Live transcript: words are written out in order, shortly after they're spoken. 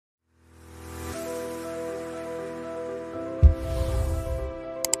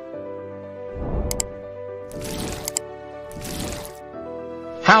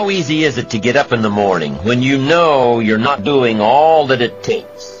How easy is it to get up in the morning when you know you're not doing all that it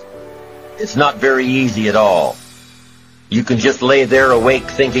takes? It's not very easy at all. You can just lay there awake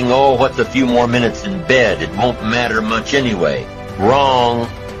thinking, oh, what's a few more minutes in bed? It won't matter much anyway. Wrong.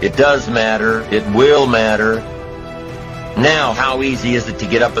 It does matter. It will matter. Now, how easy is it to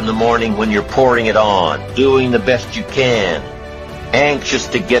get up in the morning when you're pouring it on, doing the best you can, anxious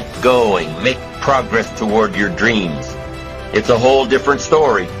to get going, make progress toward your dreams? It's a whole different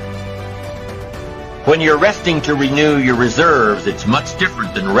story. When you're resting to renew your reserves, it's much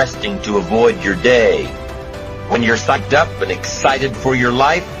different than resting to avoid your day. When you're psyched up and excited for your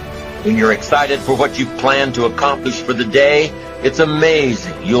life, when you're excited for what you plan to accomplish for the day, it's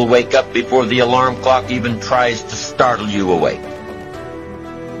amazing. You'll wake up before the alarm clock even tries to startle you awake.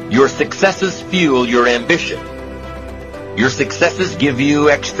 Your successes fuel your ambition. Your successes give you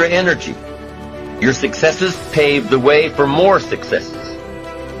extra energy. Your successes pave the way for more successes.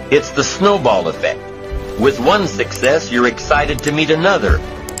 It's the snowball effect. With one success, you're excited to meet another,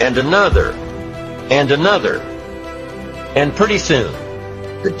 and another, and another. And pretty soon,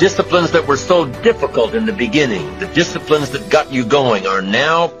 the disciplines that were so difficult in the beginning, the disciplines that got you going, are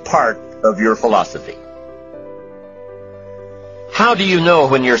now part of your philosophy. How do you know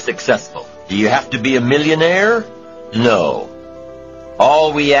when you're successful? Do you have to be a millionaire? No.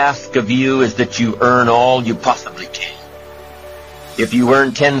 All we ask of you is that you earn all you possibly can. If you earn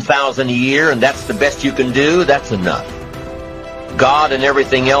 $10,000 a year and that's the best you can do, that's enough. God and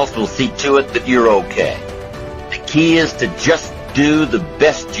everything else will see to it that you're okay. The key is to just do the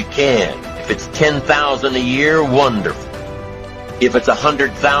best you can. If it's $10,000 a year, wonderful. If it's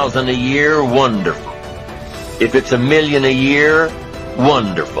 $100,000 a year, wonderful. If it's $1 million a year,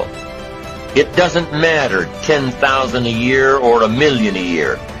 wonderful. It doesn't matter $10,000 a year or $1 million a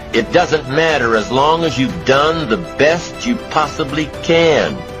year. It doesn't matter as long as you've done the best you possibly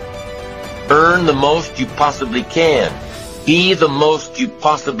can. Earn the most you possibly can. Be the most you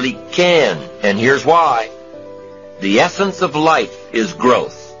possibly can. And here's why. The essence of life is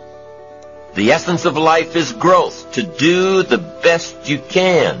growth. The essence of life is growth, to do the best you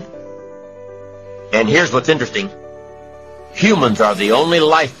can. And here's what's interesting. Humans are the only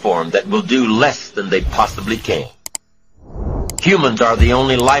life form that will do less than they possibly can. Humans are the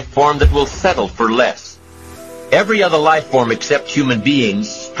only life form that will settle for less. Every other life form except human beings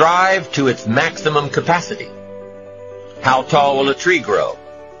strive to its maximum capacity. How tall will a tree grow?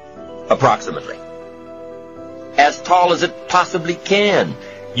 Approximately. As tall as it possibly can.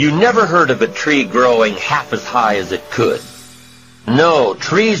 You never heard of a tree growing half as high as it could. No,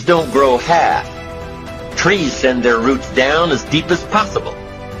 trees don't grow half. Trees send their roots down as deep as possible,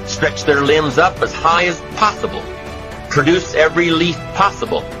 stretch their limbs up as high as possible, produce every leaf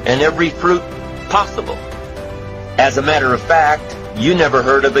possible and every fruit possible. As a matter of fact, you never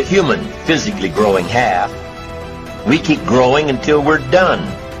heard of a human physically growing half. We keep growing until we're done.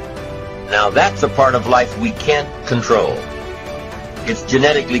 Now that's a part of life we can't control. It's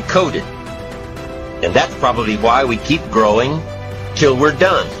genetically coded. And that's probably why we keep growing till we're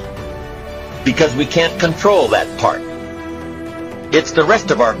done. Because we can't control that part. It's the rest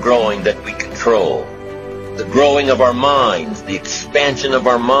of our growing that we control. The growing of our minds, the expansion of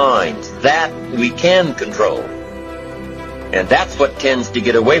our minds, that we can control. And that's what tends to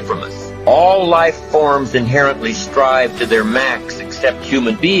get away from us. All life forms inherently strive to their max except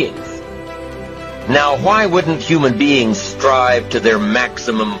human beings. Now, why wouldn't human beings strive to their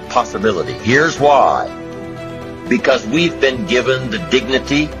maximum possibility? Here's why. Because we've been given the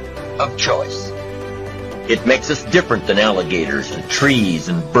dignity of choice. It makes us different than alligators and trees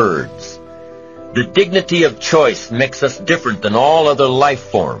and birds. The dignity of choice makes us different than all other life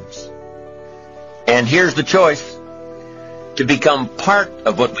forms. And here's the choice. To become part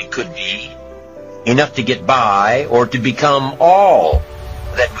of what we could be, enough to get by, or to become all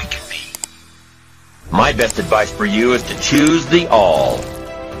that we can be. My best advice for you is to choose the all.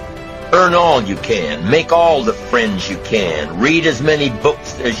 Earn all you can. Make all the friends you can. Read as many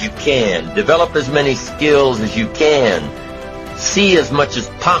books as you can. Develop as many skills as you can. See as much as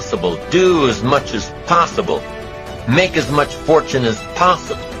possible. Do as much as possible. Make as much fortune as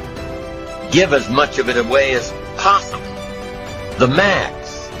possible. Give as much of it away as possible. The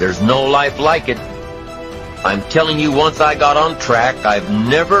max. There's no life like it. I'm telling you, once I got on track, I've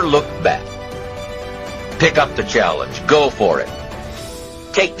never looked back. Pick up the challenge. Go for it.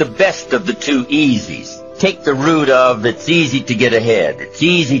 Take the best of the two easies. Take the root of it's easy to get ahead. It's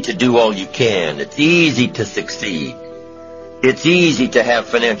easy to do all you can. It's easy to succeed. It's easy to have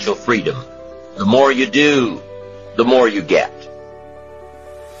financial freedom. The more you do, the more you get.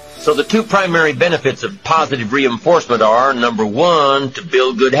 So the two primary benefits of positive reinforcement are, number one, to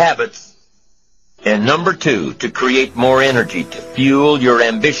build good habits, and number two, to create more energy to fuel your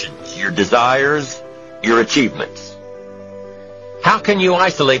ambitions, your desires, your achievements. How can you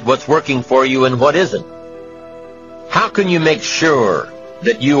isolate what's working for you and what isn't? How can you make sure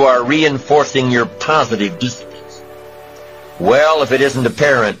that you are reinforcing your positive disciplines? Well, if it isn't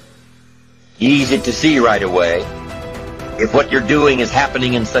apparent, easy to see right away, if what you're doing is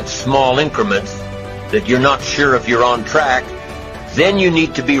happening in such small increments that you're not sure if you're on track, then you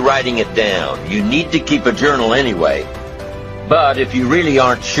need to be writing it down. You need to keep a journal anyway. But if you really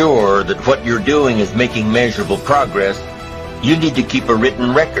aren't sure that what you're doing is making measurable progress, you need to keep a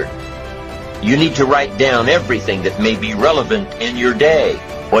written record. You need to write down everything that may be relevant in your day.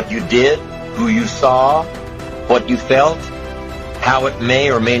 What you did, who you saw, what you felt, how it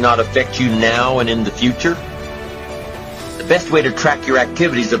may or may not affect you now and in the future. The best way to track your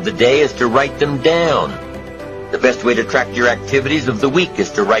activities of the day is to write them down. The best way to track your activities of the week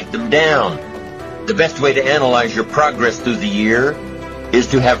is to write them down. The best way to analyze your progress through the year is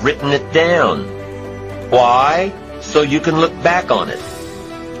to have written it down. Why? So you can look back on it.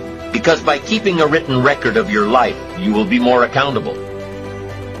 Because by keeping a written record of your life, you will be more accountable.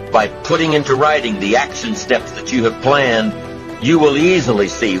 By putting into writing the action steps that you have planned, you will easily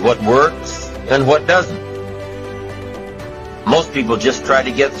see what works and what doesn't. Most people just try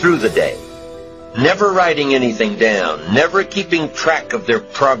to get through the day, never writing anything down, never keeping track of their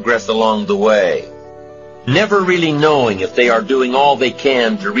progress along the way, never really knowing if they are doing all they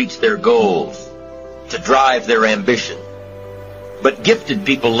can to reach their goals, to drive their ambition. But gifted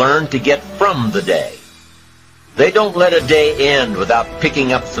people learn to get from the day. They don't let a day end without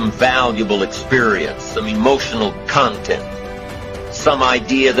picking up some valuable experience, some emotional content, some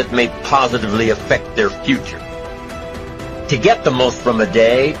idea that may positively affect their future. To get the most from a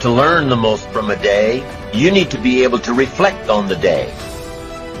day, to learn the most from a day, you need to be able to reflect on the day.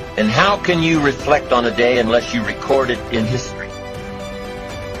 And how can you reflect on a day unless you record it in history?